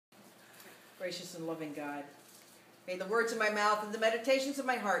Gracious and loving God, may the words of my mouth and the meditations of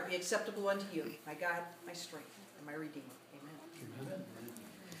my heart be acceptable unto you, my God, my strength, and my Redeemer. Amen. Amen.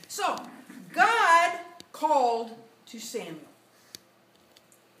 So, God called to Samuel.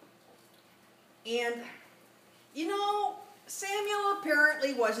 And, you know, Samuel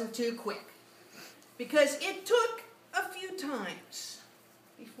apparently wasn't too quick, because it took a few times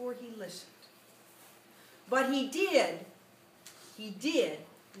before he listened. But he did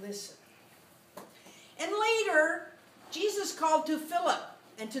listen. And later, Jesus called to Philip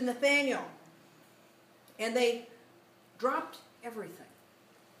and to Nathanael, and they dropped everything.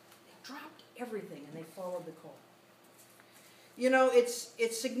 They dropped everything, and they followed the call. You know, it's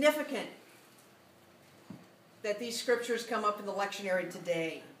significant that these scriptures come up in the lectionary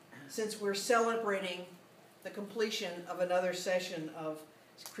today, since we're celebrating the completion of another session of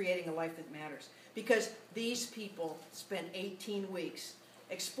Creating a Life That Matters. Because these people spent 18 weeks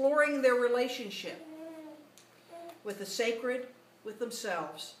exploring their relationship with the sacred, with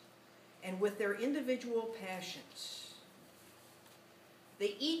themselves, and with their individual passions.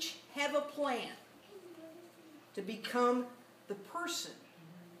 They each have a plan to become the person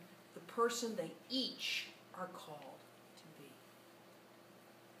they each are called to be.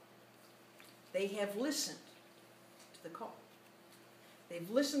 They have listened to the call.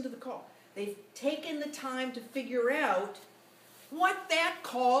 They've listened to the call. They've taken the time to figure out what that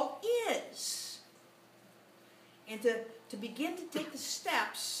call is. And to begin to take the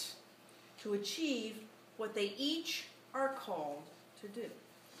steps to achieve what they each are called to do.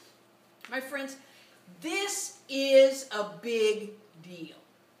 My friends, this is a big deal.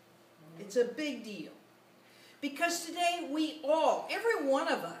 It's a big deal. Because today we all, every one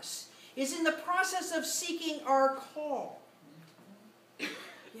of us, is in the process of seeking our call.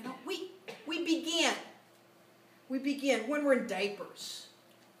 You know, we begin when we're in diapers,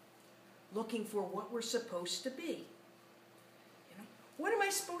 looking for what we're supposed to be. You know, what am I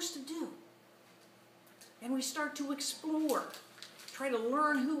supposed to do? And we start to explore, try to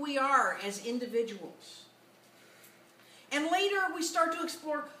learn who we are as individuals. And later we start to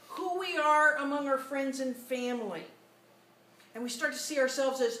explore who we are among our friends and family. And we start to see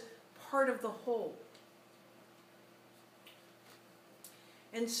ourselves as part of the whole.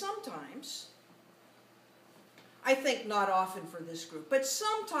 And sometimes, I think not often for this group, but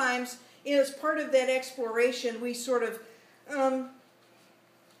sometimes as part of that exploration, we sort of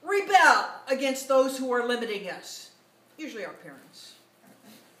rebel against those who are limiting us, usually our parents.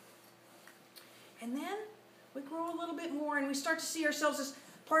 And then we grow a little bit more and we start to see ourselves as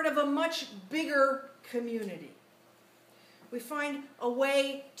part of a much bigger community. We find a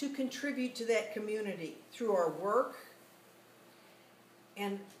way to contribute to that community through our work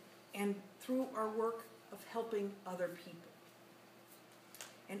and through our work of helping other people.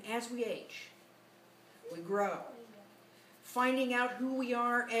 And as we age, we grow, finding out who we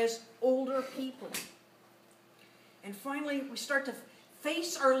are as older people. And finally, we start to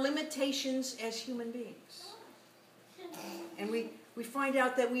face our limitations as human beings. And we find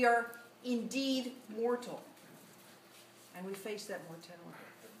out that we are indeed mortal. And we face that mortality.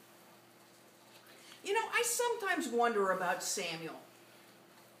 You know, I sometimes wonder about Samuel.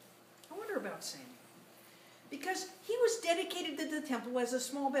 Because he was dedicated to the temple as a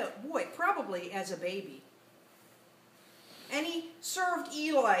small boy, probably as a baby. And he served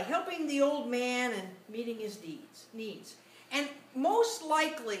Eli, helping the old man and meeting his needs. And most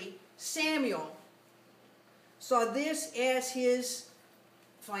likely, Samuel saw this as his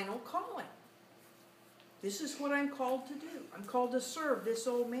final calling. This is what I'm called to do. I'm called to serve this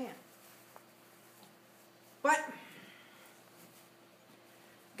old man. But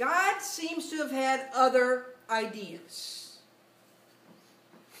God seems to have had other ideas.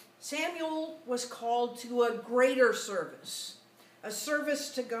 Samuel was called to a greater service, a service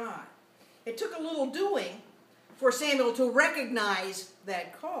to God. It took a little doing for Samuel to recognize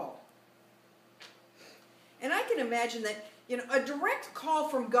that call. And I can imagine that, you know, a direct call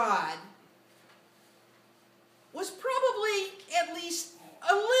from God was probably at least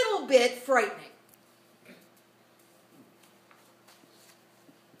a little bit frightening.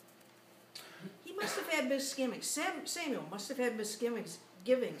 He must have had misgivings. Samuel must have had misgivings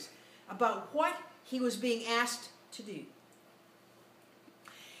about what he was being asked to do.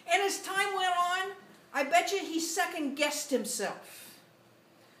 And as time went on, I bet you he second-guessed himself,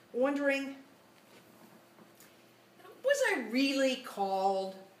 wondering, was I really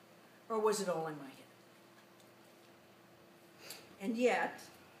called, or was it all in my head? And yet,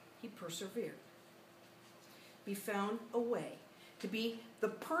 he persevered. He found a way to be the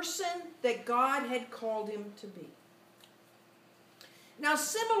person that God had called him to be. Now,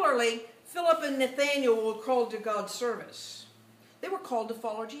 similarly, Philip and Nathaniel were called to God's service. They were called to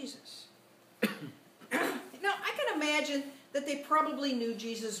follow Jesus. Now, I can imagine that they probably knew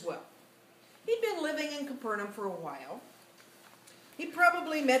Jesus well. He'd been living in Capernaum for a while. He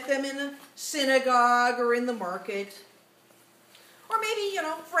probably met them in the synagogue or in the market. Or maybe,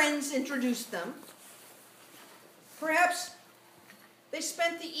 friends introduced them. Perhaps they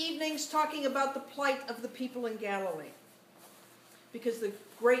spent the evenings talking about the plight of the people in Galilee, because the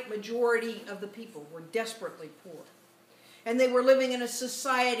great majority of the people were desperately poor. And they were living in a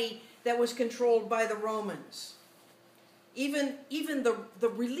society that was controlled by the Romans. Even the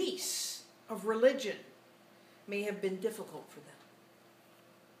release of religion may have been difficult for them.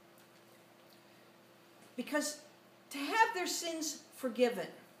 Because to have their sins forgiven,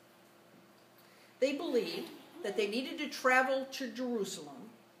 they believed that they needed to travel to Jerusalem,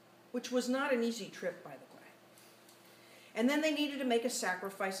 which was not an easy trip, by the way. And then they needed to make a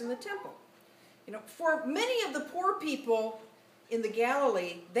sacrifice in the temple. For many of the poor people in the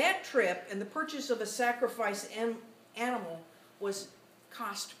Galilee, that trip and the purchase of a sacrifice animal was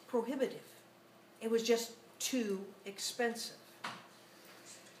cost prohibitive. It was just too expensive.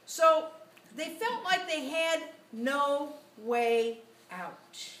 So they felt like they had no way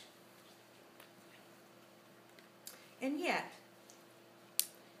out. And yet,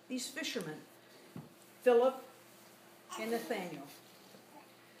 these fishermen, Philip and Nathaniel,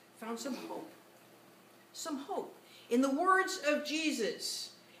 found some hope. Some hope in the words of Jesus.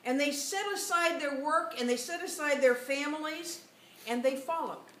 And they set aside their work and they set aside their families and they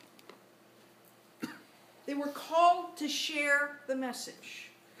followed. They were called to share the message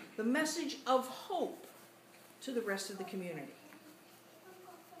of hope to the rest of the community.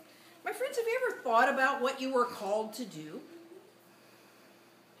 My friends, have you ever thought about what you were called to do?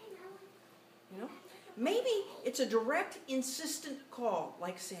 Maybe it's a direct, insistent call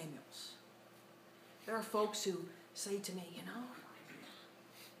like Samuel's. There are folks who say to me,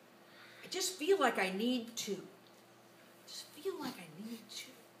 I just feel like I need to.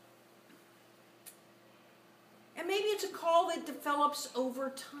 And maybe it's a call that develops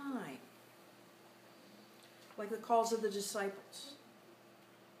over time, like the calls of the disciples.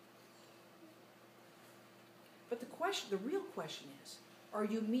 But the real question is, are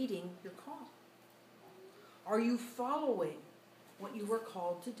you meeting your call? Are you following what you were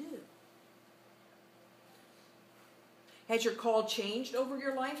called to do? Has your call changed over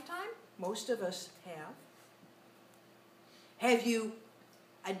your lifetime? Most of us have. Have you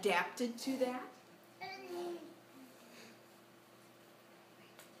adapted to that?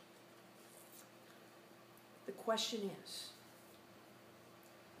 The question is,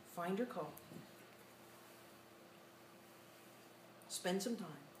 find your call. Spend some time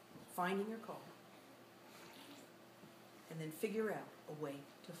finding your call. And then figure out a way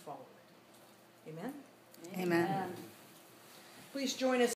to follow it. Amen? Amen. Please join us.